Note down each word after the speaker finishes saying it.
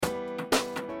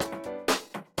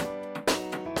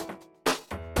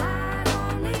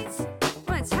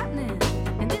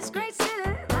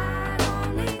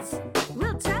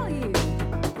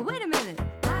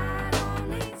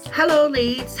Hello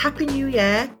Leeds, Happy New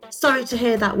Year. Sorry to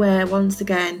hear that we're once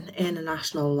again in a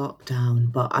national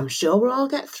lockdown, but I'm sure we'll all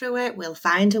get through it. We'll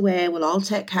find a way, we'll all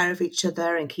take care of each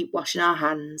other and keep washing our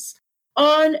hands.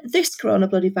 On this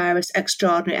coronavirus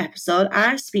extraordinary episode,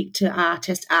 I speak to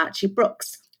artist Archie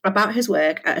Brooks about his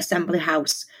work at Assembly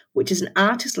House, which is an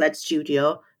artist-led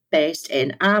studio based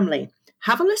in Armley.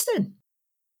 Have a listen.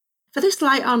 For this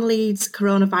Light on Leeds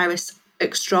coronavirus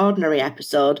extraordinary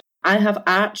episode, I have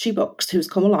Archie Brooks, who's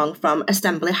come along from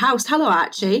Assembly House. Hello,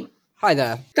 Archie. Hi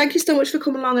there. Thank you so much for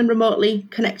coming along and remotely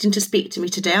connecting to speak to me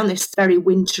today on this very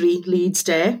wintry Leeds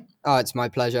day. Oh, it's my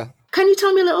pleasure. Can you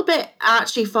tell me a little bit,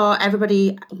 Archie, for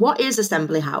everybody, what is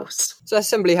Assembly House? So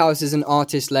Assembly House is an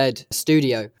artist-led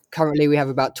studio. Currently, we have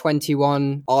about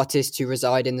 21 artists who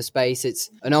reside in the space.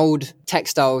 It's an old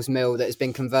textiles mill that has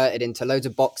been converted into loads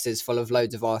of boxes full of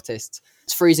loads of artists.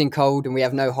 It's freezing cold and we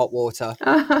have no hot water,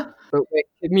 but we're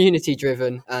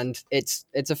community-driven and it's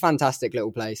a fantastic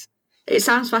little place. It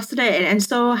sounds fascinating. And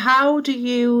so how do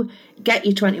you get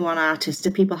your 21 artists?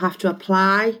 Do people have to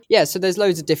apply? Yeah, so there's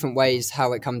loads of different ways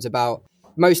how it comes about.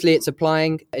 Mostly it's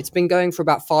applying. It's been going for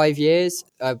about 5 years.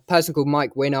 A person called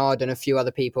Mike Winard and a few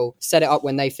other people set it up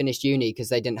when they finished uni because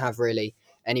they didn't have really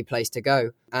any place to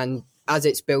go. And as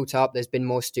it's built up, there's been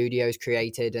more studios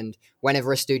created. And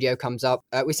whenever a studio comes up,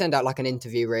 we send out like an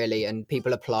interview really and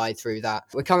people apply through that.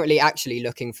 We're currently actually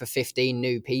looking for 15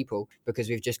 new people because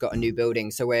we've just got a new building.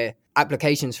 So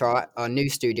applications for our new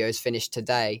studios finished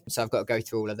today. So I've got to go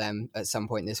through all of them at some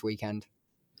point this weekend.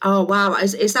 Oh, wow.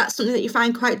 Is that something that you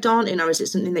find quite daunting or is it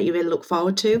something that you really look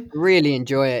forward to? Really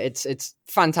enjoy it. It's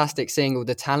fantastic seeing all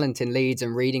the talent in Leeds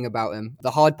and reading about them.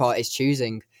 The hard part is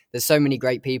choosing. There's so many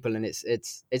great people and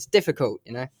it's difficult,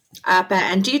 you know. I bet.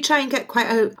 And do you try and get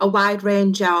quite a wide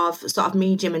range of sort of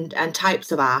medium and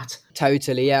types of art?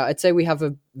 Totally, yeah. I'd say we have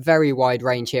a very wide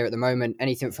range here at the moment.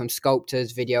 Anything from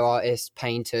sculptors, video artists,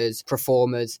 painters,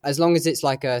 performers. As long as it's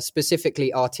like a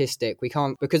specifically artistic, we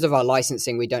can't, because of our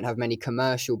licensing, we don't have many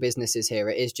commercial businesses here.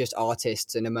 It is just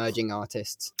artists and emerging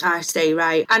artists. I see,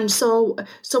 right. And so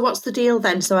what's the deal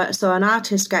then? So an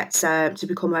artist gets to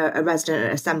become a resident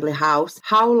at Assembly House.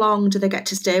 How long do they get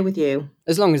to stay with you?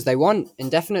 As long as they want,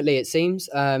 indefinitely it seems.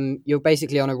 You're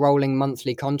basically on a rolling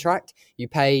monthly contract. You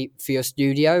pay for your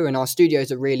studio, and our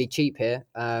studios are really cheap here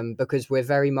because we're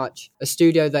very much a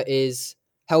studio that is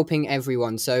helping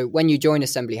everyone. So when you join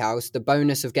Assembly House, the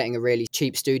bonus of getting a really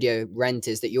cheap studio rent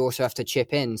is that you also have to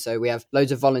chip in. So we have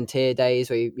loads of volunteer days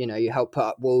where you help put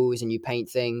up walls and you paint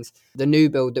things. The new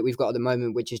build that we've got at the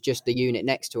moment, which is just the unit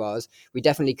next to ours, we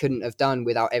definitely couldn't have done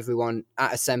without everyone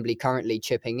at Assembly currently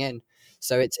chipping in.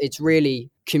 So it's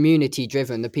really community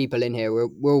driven. The people in here,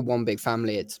 we're all one big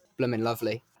family. It's blooming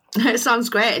lovely. It sounds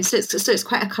great. So it's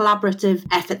quite a collaborative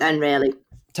effort then, really.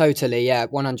 Totally, yeah,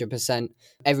 100%.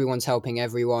 Everyone's helping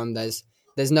everyone. There's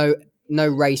no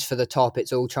race for the top.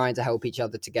 It's all trying to help each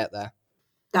other to get there.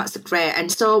 That's great.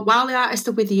 And so while the artists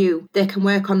are with you, they can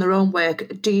work on their own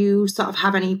work. Do you sort of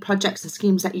have any projects and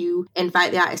schemes that you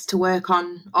invite the artists to work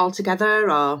on all together,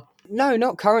 or...? No,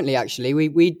 not currently, actually.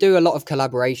 We do a lot of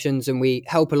collaborations and we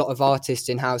help a lot of artists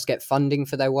in-house get funding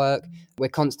for their work. We're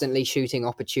constantly shooting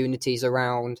opportunities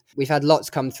around. We've had lots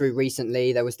come through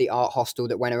recently. There was the art hostel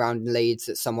that went around in Leeds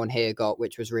that someone here got,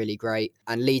 which was really great.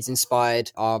 And Leeds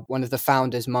Inspired, one of the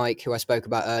founders, Mike, who I spoke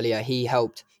about earlier,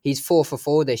 he's 4 for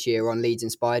 4 this year on Leeds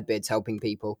Inspired bids, helping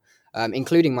people.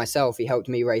 Including myself. He helped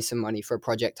me raise some money for a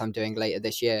project I'm doing later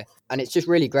this year. And it's just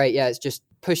really great. Yeah, it's just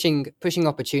pushing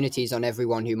opportunities on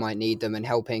everyone who might need them and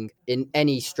helping in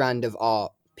any strand of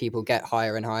art people get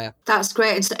higher and higher. That's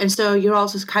great. And so you're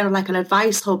also kind of like an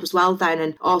advice hub as well then,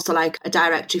 and also like a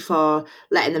directory for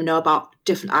letting them know about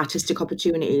different artistic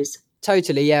opportunities.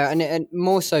 Totally, yeah. And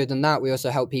more so than that, we also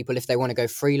help people if they want to go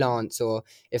freelance or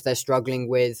if they're struggling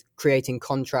with creating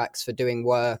contracts for doing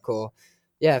work or,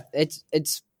 yeah, it's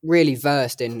really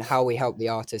versed in how we help the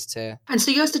artists here. And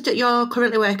so you're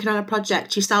currently working on a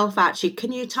project yourself, Archie.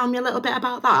 Can you tell me a little bit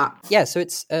about that? Yeah, so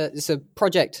it's a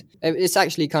project. It's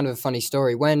actually kind of a funny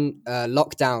story. When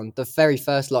the very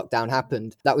first lockdown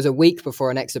happened, that was a week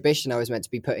before an exhibition I was meant to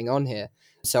be putting on here.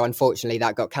 So unfortunately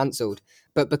that got cancelled.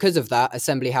 But because of that,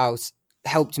 Assembly House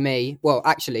helped me. Well,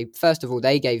 actually, first of all,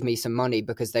 they gave me some money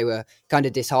because they were kind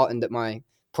of disheartened that my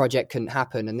project couldn't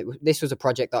happen. And this was a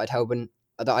project that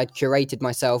I'd curated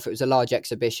myself. It was a large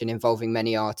exhibition involving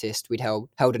many artists. We'd held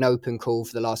an open call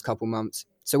for the last couple months.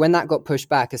 So when that got pushed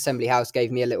back, Assembly House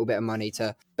gave me a little bit of money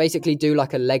to basically do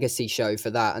like a legacy show for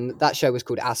that. And that show was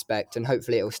called Aspect, and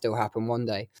hopefully it will still happen one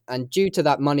day. And due to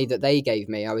that money that they gave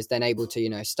me, I was then able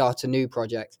to, start a new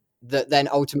project. that then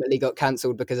ultimately got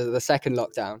cancelled because of the second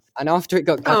lockdown. And after it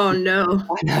got Oh cancelled, no.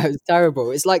 I know, it's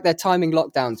terrible. It's like they're timing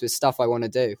lockdowns with stuff I want to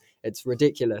do. It's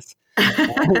ridiculous.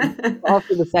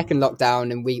 After the second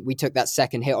lockdown and we took that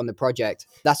second hit on the project,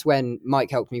 that's when Mike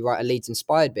helped me write a Leeds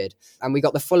Inspired bid. And we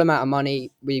got the full amount of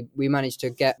money. We managed to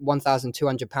get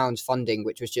 £1,200 funding,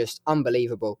 which was just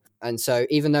unbelievable. And so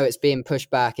even though it's being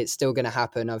pushed back, it's still going to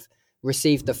happen. I've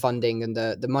received the funding and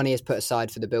the money is put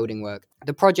aside for the building work.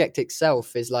 The project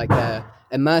itself is like a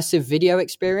immersive video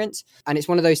experience, and it's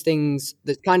one of those things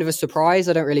that's kind of a surprise.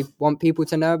 I don't really want people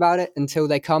to know about it until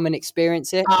they come and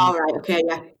experience it. All right, okay,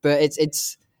 yeah. But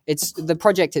it's the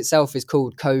project itself is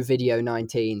called Co-Video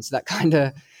 19, so that kind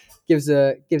of gives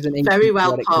an inkling Very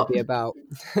well what it put. could be about.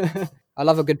 I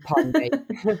love a good pun, mate.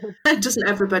 Doesn't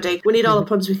everybody? We need all the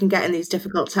puns we can get in these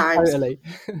difficult times. Totally.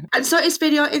 And so is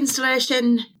video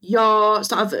installation your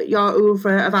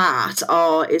oeuvre of art,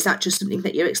 or is that just something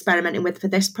that you're experimenting with for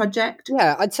this project?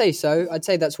 Yeah, I'd say so. I'd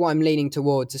say that's what I'm leaning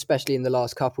towards, especially in the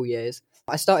last couple years.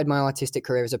 I started my artistic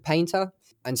career as a painter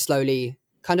and slowly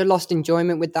kind of lost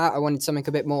enjoyment with that. I wanted something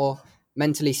a bit more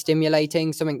mentally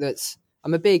stimulating,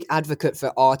 I'm a big advocate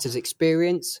for art as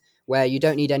experience, where you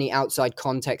don't need any outside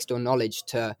context or knowledge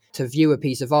to view a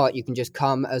piece of art. You can just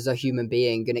come as a human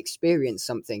being and experience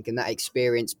something, and that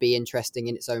experience be interesting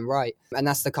in its own right. And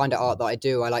that's the kind of art that I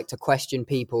do. I like to question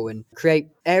people and create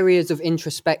areas of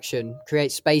introspection,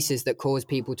 create spaces that cause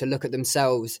people to look at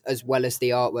themselves as well as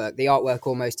the artwork. The artwork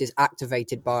almost is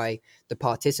activated by the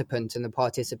participant, and the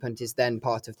participant is then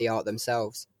part of the art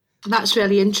themselves. That's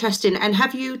really interesting. And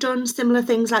have you done similar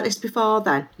things like this before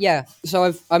then? Yeah.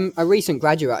 So I'm a recent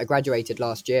graduate. I graduated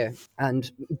last year,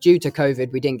 and due to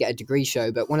COVID, we didn't get a degree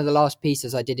show. But one of the last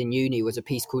pieces I did in uni was a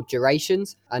piece called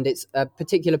Durations. And it's a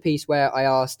particular piece where I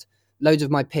asked loads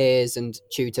of my peers and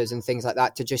tutors and things like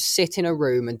that to just sit in a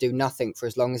room and do nothing for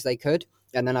as long as they could.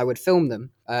 And then I would film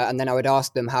them. And then I would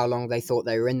ask them how long they thought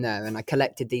they were in there. And I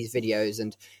collected these videos,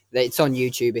 and it's on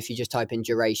YouTube. If you just type in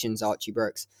Durations, Archie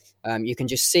Brooks, you can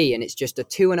just see, and it's just a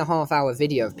 2.5 hour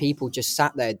video of people just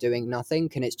sat there doing nothing.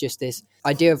 And it's just this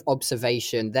idea of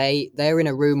observation. They're in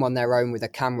a room on their own with a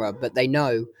camera, but they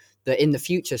know that in the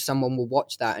future someone will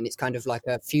watch that, and it's kind of like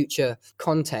a future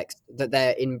context that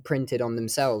they're imprinted on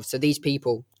themselves. So these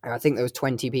people, I think there was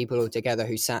 20 people altogether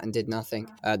who sat and did nothing.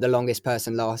 The longest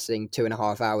person lasting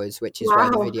 2.5 hours, which is why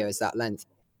the video is that length.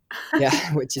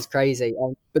 Yeah, which is crazy.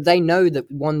 But they know that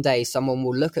one day someone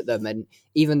will look at them, and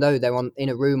even though they're in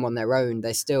a room on their own,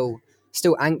 they're still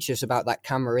anxious about that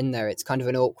camera in there. It's kind of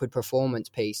an awkward performance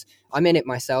piece. I'm in it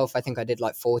myself. I think I did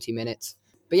like 40 minutes.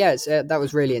 But yeah, that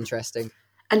was really interesting.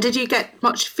 And did you get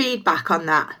much feedback on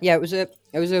that? Yeah, it was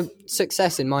a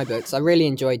success in my books. I really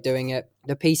enjoyed doing it.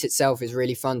 The piece itself is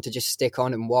really fun to just stick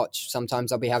on and watch.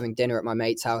 Sometimes I'll be having dinner at my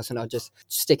mate's house and I'll just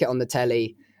stick it on the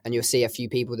telly, and you'll see a few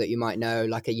people that you might know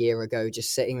like a year ago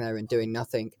just sitting there and doing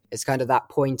nothing. It's kind of that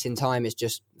point in time is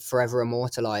just forever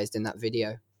immortalized in that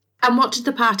video. And what did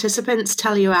the participants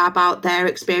tell you about their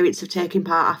experience of taking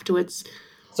part afterwards?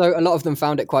 So a lot of them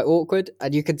found it quite awkward,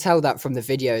 and you could tell that from the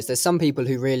videos. There's some people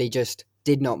who really just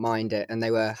did not mind it, and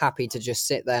they were happy to just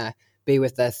sit there, be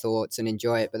with their thoughts and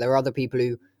enjoy it. But there were other people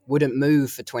who wouldn't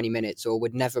move for 20 minutes or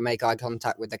would never make eye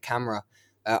contact with the camera.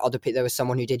 There was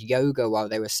someone who did yoga while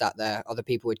they were sat there. Other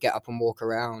people would get up and walk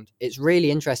around. It's really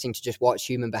interesting to just watch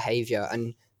human behavior,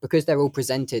 and because they're all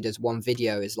presented as one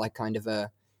video, is like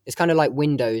it's kind of like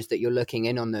windows that you're looking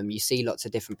in on them. You see lots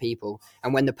of different people,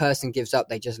 and when the person gives up,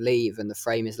 they just leave, and the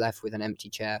frame is left with an empty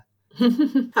chair.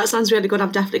 That sounds really good.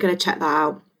 I'm definitely going to check that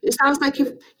out. It sounds like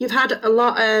you've had a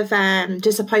lot of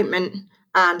disappointment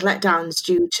and letdowns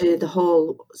due to the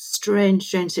whole strange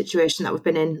situation that we've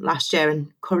been in last year and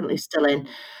currently still in.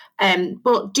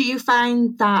 But do you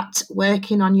find that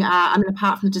working on your art, I mean,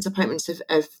 apart from the disappointments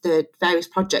of the various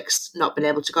projects not being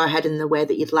able to go ahead in the way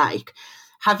that you'd like,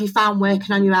 have you found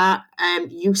working on your art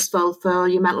useful for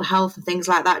your mental health and things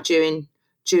like that during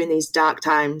these dark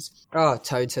times? Oh,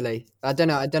 totally. I don't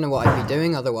know what I'd be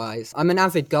doing otherwise. I'm an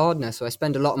avid gardener, so I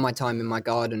spend a lot of my time in my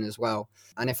garden as well.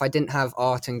 And if I didn't have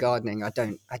art and gardening, I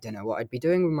don't know what I'd be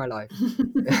doing with my life.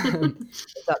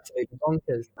 It's absolutely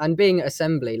bonkers. And being at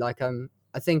Assembly,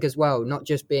 I think as well, not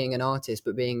just being an artist,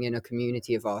 but being in a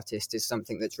community of artists is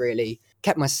something that's really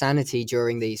kept my sanity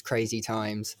during these crazy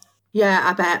times. Yeah,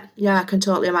 I bet. Yeah, I can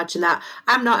totally imagine that.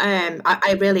 I'm not,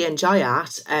 I really enjoy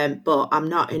art, but I'm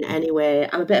not in any way,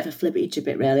 I'm a bit of a flippity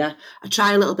gibbet, really. I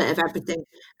try a little bit of everything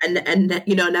and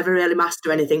never really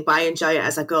master anything, but I enjoy it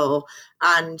as I go.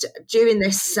 And during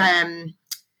this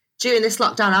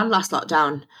lockdown and last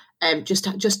lockdown,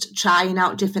 just trying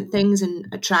out different things and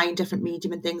trying different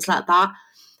medium and things like that.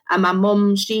 And my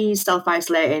mum, she's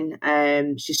self-isolating,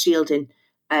 she's shielding.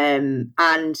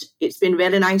 And it's been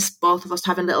really nice, both of us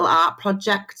having little art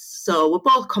projects. So we're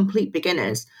both complete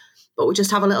beginners, but we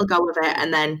just have a little go with it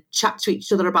and then chat to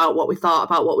each other about what we thought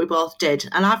about what we both did.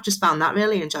 And I've just found that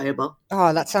really enjoyable.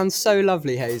 Oh, that sounds so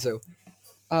lovely, Hazel.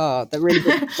 Oh, that really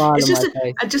puts a smile It's on just my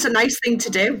face. just a nice thing to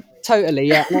do. Totally,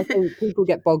 yeah. And I think people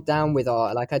get bogged down with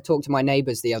art. Like I talked to my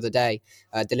neighbours the other day,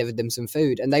 delivered them some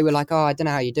food, and they were like, "Oh, I don't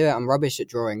know how you do it. I'm rubbish at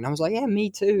drawing." And I was like, "Yeah, me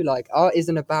too." Like art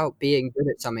isn't about being good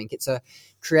at something. It's a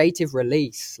creative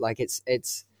release. Like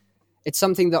it's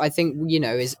something that I think, you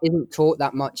know, isn't taught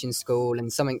that much in school,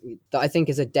 and something that I think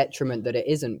is a detriment that it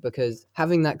isn't, because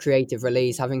having that creative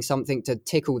release, having something to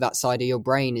tickle that side of your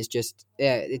brain is just,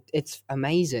 yeah, it's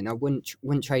amazing. I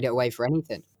wouldn't trade it away for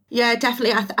anything. Yeah,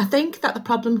 definitely. I think that the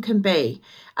problem can be,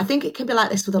 I think it can be like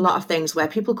this with a lot of things where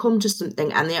people come to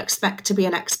something and they expect to be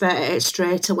an expert at it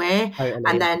straight away, Totally.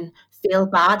 and then feel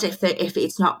bad if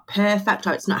it's not perfect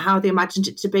or it's not how they imagined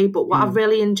it to be. But what I've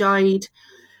really enjoyed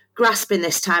grasping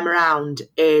this time around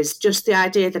is just the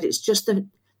idea that it's just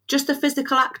the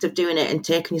physical act of doing it and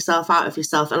taking yourself out of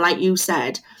yourself. And like you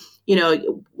said, you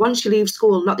know, once you leave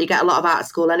school, not that you get a lot of art at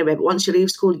school anyway, but once you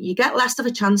leave school, you get less of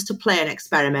a chance to play and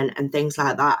experiment and things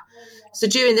like that. So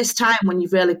during this time when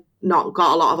you've really not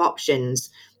got a lot of options,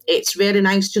 it's really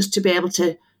nice just to be able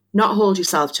to not hold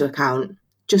yourself to account,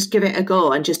 just give it a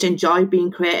go and just enjoy being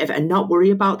creative and not worry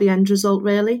about the end result,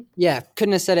 really. Yeah,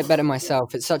 couldn't have said it better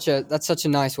myself. That's such a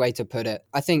nice way to put it.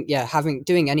 I think, yeah,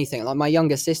 doing anything, like my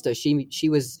younger sister, she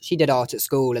did art at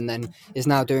school and then is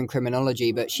now doing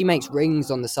criminology, but she makes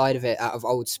rings on the side of it out of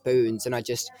old spoons, and I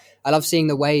love seeing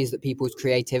the ways that people's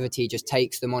creativity just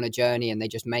takes them on a journey and they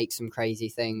just make some crazy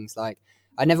things. Like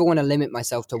I never want to limit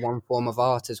myself to one form of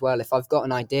art as well. If I've got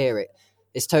an idea,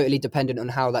 it's totally dependent on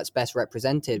how that's best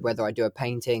represented, whether I do a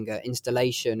painting, an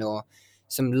installation, or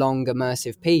some long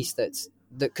immersive piece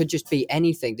that could just be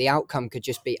anything. The outcome could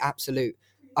just be absolute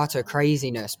utter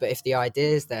craziness, but if the idea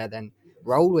is there, then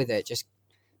roll with it. Just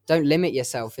don't limit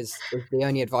yourself is the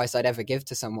only advice I'd ever give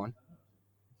to someone.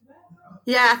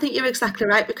 Yeah, I think you're exactly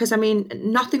right, because I mean,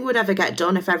 nothing would ever get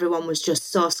done if everyone was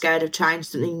just so scared of trying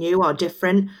something new or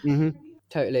different.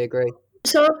 Totally agree.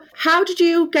 So how did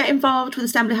you get involved with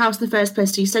Assembly House in the first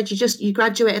place? So you said you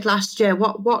graduated last year.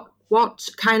 What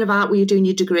kind of art were you doing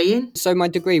your degree in? So my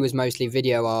degree was mostly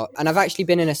video art, and I've actually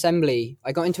been in assembly.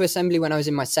 I got into assembly when I was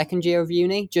in my second year of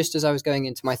uni, just as I was going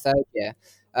into my third year.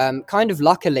 Kind of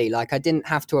luckily, like I didn't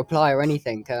have to apply or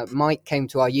anything. Mike came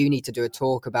to our uni to do a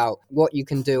talk about what you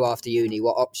can do after uni,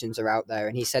 what options are out there.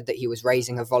 And he said that he was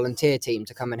raising a volunteer team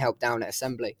to come and help down at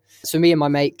assembly. So me and my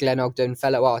mate, Glenn Ogden,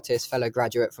 fellow artist, fellow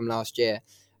graduate from last year,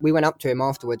 we went up to him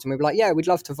afterwards and we were like, yeah, we'd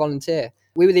love to volunteer.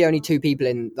 We were the only two people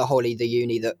in the whole of the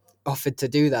uni that offered to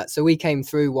do that. So we came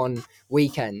through one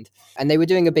weekend and they were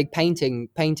doing a big painting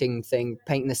thing,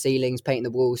 painting the ceilings, painting the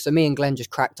walls. So me and Glenn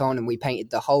just cracked on and we painted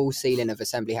the whole ceiling of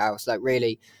Assembly House, like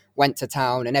really went to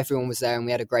town, and everyone was there and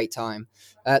we had a great time.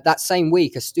 That same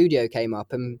week, a studio came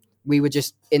up and we were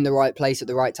just in the right place at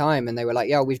the right time. And they were like,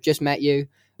 yo, we've just met you.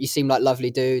 You seem like lovely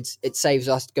dudes. It saves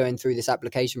us going through this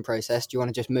application process. Do you want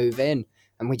to just move in?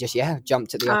 And we just,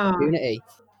 jumped at the opportunity.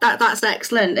 That's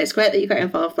excellent. It's great that you got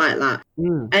involved like that.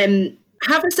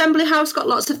 Have Assembly House got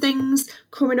lots of things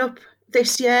coming up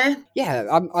this year? Yeah,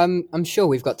 I'm sure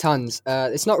we've got tons.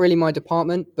 It's not really my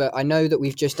department, but I know that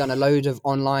we've just done a load of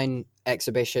online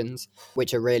exhibitions,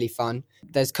 which are really fun.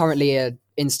 There's currently a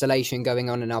installation going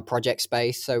on in our project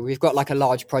space. So we've got like a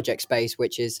large project space,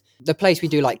 which is the place we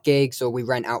do like gigs or we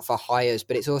rent out for hires,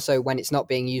 but it's also, when it's not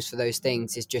being used for those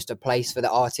things, is just a place for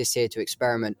the artists here to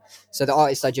experiment. So the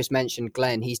artist I just mentioned,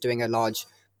 Glenn, he's doing a large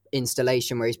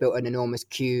installation where he's built an enormous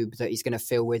cube that he's going to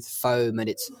fill with foam, and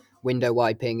it's window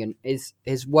wiping, and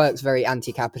his work's very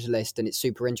anti-capitalist and it's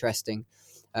super interesting.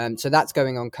 So that's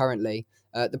going on currently.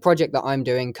 The project that I'm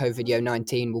doing,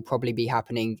 COVID-19, will probably be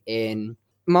happening in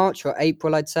March or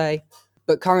April, I'd say.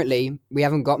 But currently, we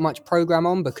haven't got much program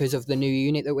on because of the new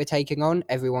unit that we're taking on.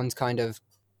 Everyone's kind of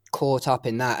caught up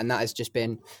in that, and that has just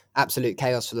been absolute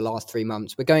chaos for the last 3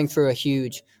 months. We're going through a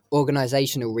huge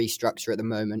organisational restructure at the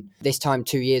moment. This time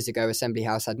 2 years ago, Assembly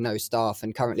House had no staff,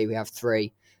 and currently we have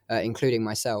 3. Including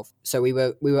myself. So we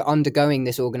were undergoing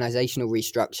this organizational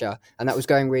restructure, and that was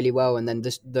going really well. And then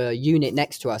the unit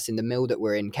next to us in the mill that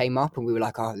we're in came up, and we were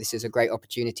like, oh, this is a great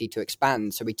opportunity to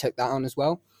expand. So we took that on as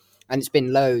well. And it's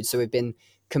been loads. So we've been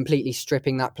completely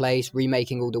stripping that place,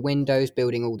 remaking all the windows,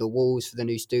 building all the walls for the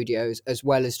new studios, as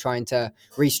well as trying to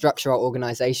restructure our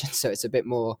organization so it's a bit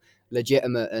more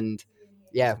legitimate and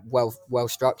well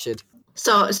structured.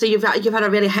 So you've had a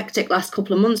really hectic last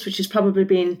couple of months, which has probably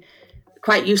been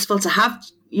quite useful to have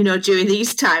during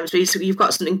these times where you've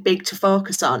got something big to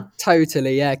focus on.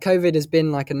 Totally, yeah. COVID has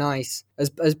been like a nice, as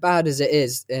bad as it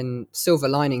is, and silver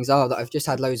linings are that I've just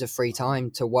had loads of free time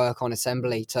to work on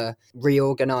assembly, to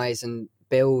reorganize and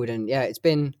build. And yeah, it's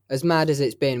been as mad as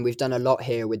it's been. We've done a lot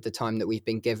here with the time that we've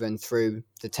been given through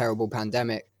the terrible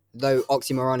pandemic. Though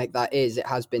oxymoronic that is, it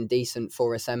has been decent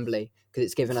for assembly because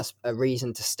it's given us a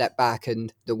reason to step back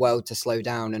and the world to slow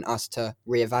down and us to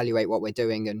reevaluate what we're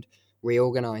doing and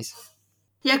reorganize.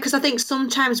 Yeah, because I think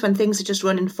sometimes when things are just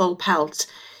running full pelt,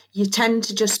 you tend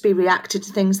to just be reactive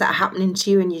to things that are happening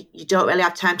to you, and you don't really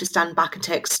have time to stand back and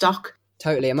take stock.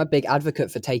 Totally. I'm a big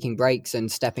advocate for taking breaks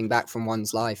and stepping back from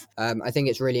one's life. I think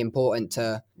it's really important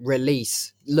to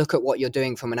look at what you're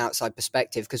doing from an outside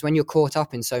perspective, because when you're caught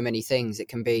up in so many things, it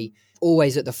can be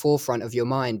always at the forefront of your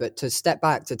mind. But to step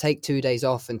back, to take 2 days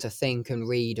off and to think and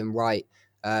read and write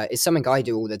is something I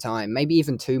do all the time, maybe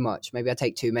even too much. Maybe I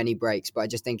take too many breaks, but I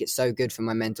just think it's so good for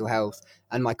my mental health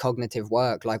and my cognitive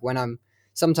work. Like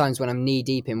sometimes when I'm knee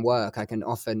deep in work, I can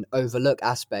often overlook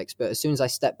aspects, but as soon as I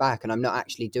step back and I'm not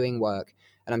actually doing work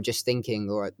and I'm just thinking,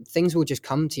 or things will just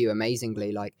come to you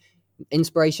amazingly. Like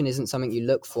inspiration isn't something you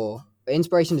look for.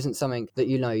 Inspiration isn't something that,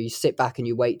 you sit back and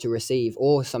you wait to receive,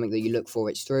 or something that you look for.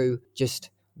 It's through just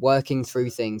working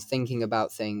through things, thinking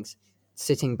about things,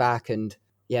 sitting back and,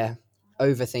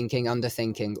 overthinking,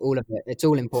 underthinking, all of it. It's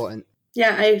all important.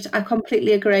 Yeah, I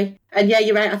completely agree. And yeah,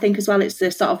 you're right. I think as well, it's the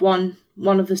sort of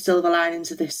one of the silver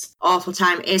linings of this awful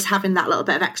time is having that little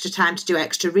bit of extra time to do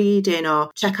extra reading or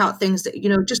check out things that,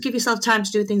 just give yourself time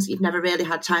to do things that you've never really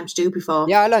had time to do before.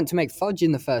 Yeah, I learned to make fudge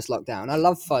in the first lockdown. I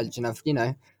love fudge, and I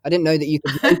didn't know that you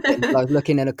could make it until I was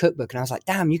looking at a cookbook and I was like,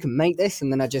 damn, you can make this.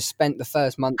 And then I just spent the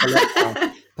first month of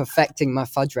lockdown perfecting my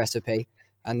fudge recipe.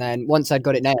 And then once I'd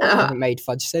got it nailed, I haven't made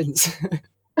fudge since.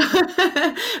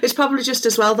 It's probably just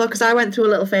as well though, because I went through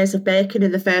a little phase of baking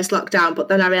in the first lockdown, but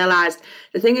then I realised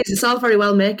the thing is, it's all very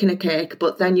well making a cake,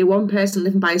 but then you're one person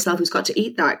living by yourself who's got to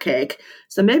eat that cake,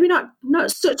 so maybe not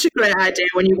such a great idea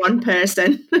when you're one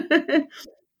person.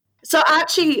 So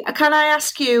Archie, can I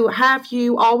ask you, have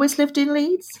you always lived in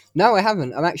Leeds? No, I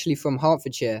haven't. I'm actually from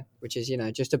Hertfordshire, which is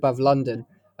just above London.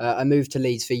 I moved to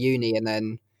Leeds for uni and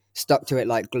then stuck to it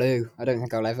like glue. I don't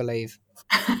think I'll ever leave.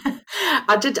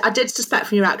 I did suspect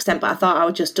from your accent, but I thought I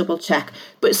would just double check.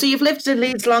 But so you've lived in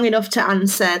Leeds long enough to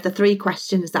answer the 3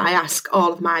 questions that I ask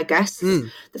all of my guests.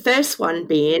 The first one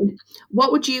being,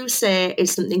 what would you say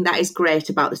is something that is great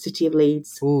about the city of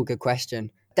Leeds? Oh, good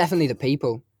question. Definitely the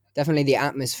people. Definitely the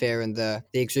atmosphere and the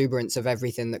exuberance of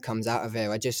everything that comes out of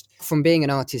here. From being an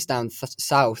artist down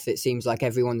south, it seems like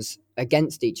everyone's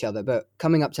against each other. But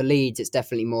coming up to Leeds, it's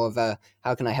definitely more of a,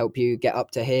 how can I help you get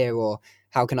up to here? Or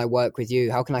how can I work with you?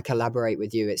 How can I collaborate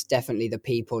with you? It's definitely the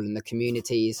people and the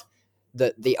communities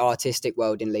that the artistic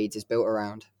world in Leeds is built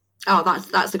around. Oh,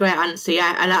 that's a great answer,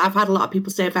 yeah. And I've had a lot of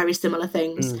people say very similar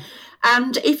things.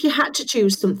 And if you had to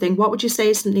choose something, what would you say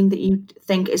is something that you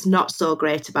think is not so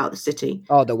great about the city?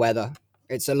 Oh, the weather.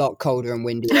 It's a lot colder and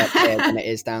windy up here than it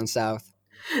is down south.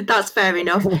 That's fair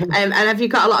enough. And have you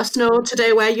got a lot of snow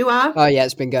today where you are? Oh, yeah,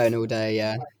 it's been going all day,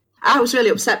 yeah. I was really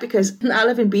upset because I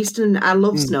live in Beeston and I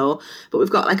love snow, but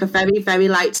we've got like a very, very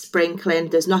light sprinkling.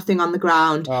 There's nothing on the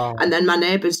ground. Oh. And then my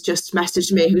neighbours just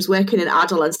messaged me, who's working in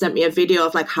Adel, and sent me a video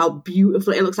of like how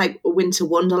beautiful it looks, like a winter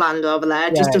wonderland over there.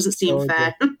 It just doesn't seem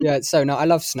fair. Yeah, it's so nice. I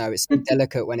love snow. It's so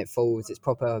delicate when it falls. It's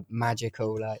proper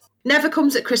magical. Like never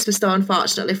comes at Christmas though,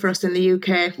 unfortunately, for us in the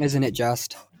UK. Isn't it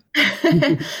just?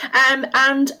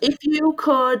 And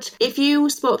if you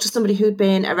spoke to somebody who'd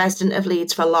been a resident of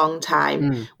Leeds for a long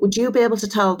time, would you be able to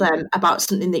tell them about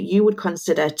something that you would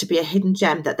consider to be a hidden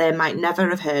gem that they might never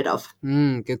have heard of?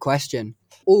 Good question.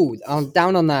 Oh,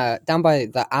 down by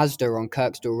the Asda on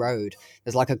Kirkstall Road,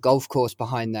 there's like a golf course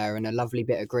behind there and a lovely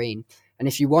bit of green. And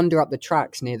if you wander up the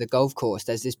tracks near the golf course,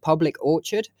 there's this public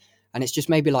orchard. And it's just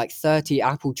maybe like 30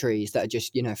 apple trees that are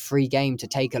just, free game to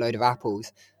take a load of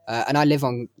apples. And I live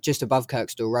on just above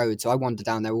Kirkstall Road, so I wander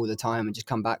down there all the time and just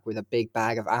come back with a big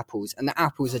bag of apples. And the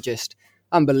apples are just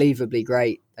unbelievably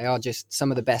great. They are just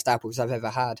some of the best apples I've ever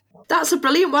had. That's a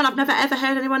brilliant one. I've never ever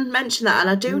heard anyone mention that, and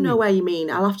I do know where you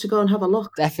mean. I'll have to go and have a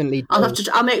look. Definitely.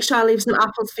 I'll make sure I leave some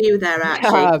apples for you there,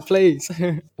 actually. Please.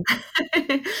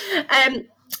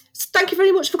 Thank you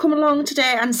very much for coming along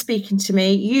today and speaking to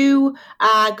me. You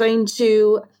are going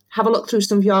to have a look through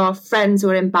some of your friends who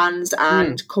are in bands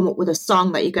and come up with a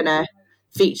song that you're going to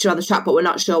feature on the track, but we're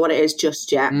not sure what it is just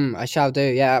yet. I shall do,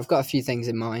 yeah. I've got a few things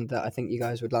in mind that I think you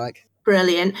guys would like.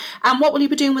 Brilliant. And what will you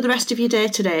be doing with the rest of your day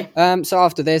today? So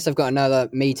after this, I've got another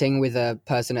meeting with a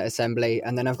person at Assembly,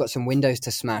 and then I've got some windows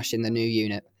to smash in the new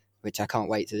unit, which I can't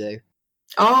wait to do.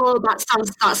 Oh, that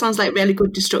sounds like really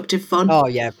good destructive fun. Oh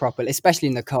yeah, properly. Especially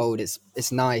in the cold,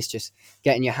 it's nice just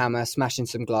getting your hammer, smashing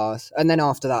some glass, and then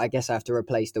after that, I guess I have to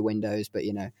replace the windows. But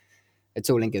it's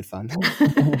all in good fun.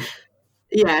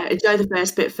 Yeah, enjoy the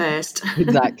first bit first.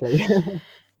 Exactly.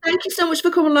 Thank you so much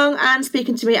for coming along and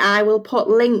speaking to me. I will put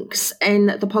links in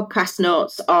the podcast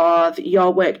notes of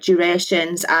your work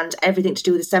durations and everything to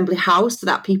do with Assembly House so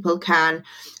that people can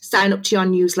sign up to your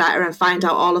newsletter and find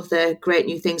out all of the great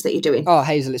new things that you're doing. Oh,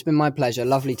 Hazel, it's been my pleasure.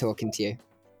 Lovely talking to you.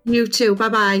 You too.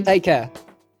 Bye-bye. Take care.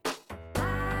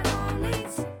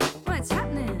 What's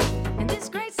happening in this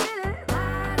great city?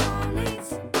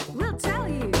 We'll tell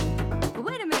you.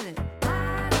 Wait a minute.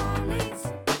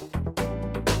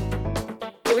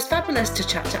 It was fabulous to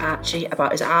chat to Archie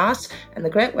about his art and the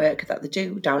great work that they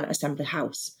do down at Assembly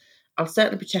House. I'll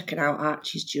certainly be checking out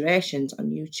Archie's durations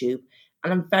on YouTube,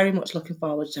 and I'm very much looking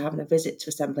forward to having a visit to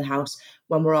Assembly House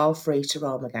when we're all free to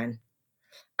roam again.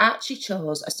 Archie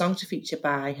chose a song to feature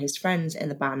by his friends in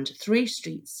the band Three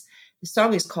Streets. The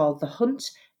song is called The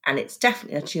Hunt, and it's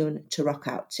definitely a tune to rock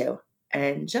out to.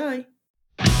 Enjoy!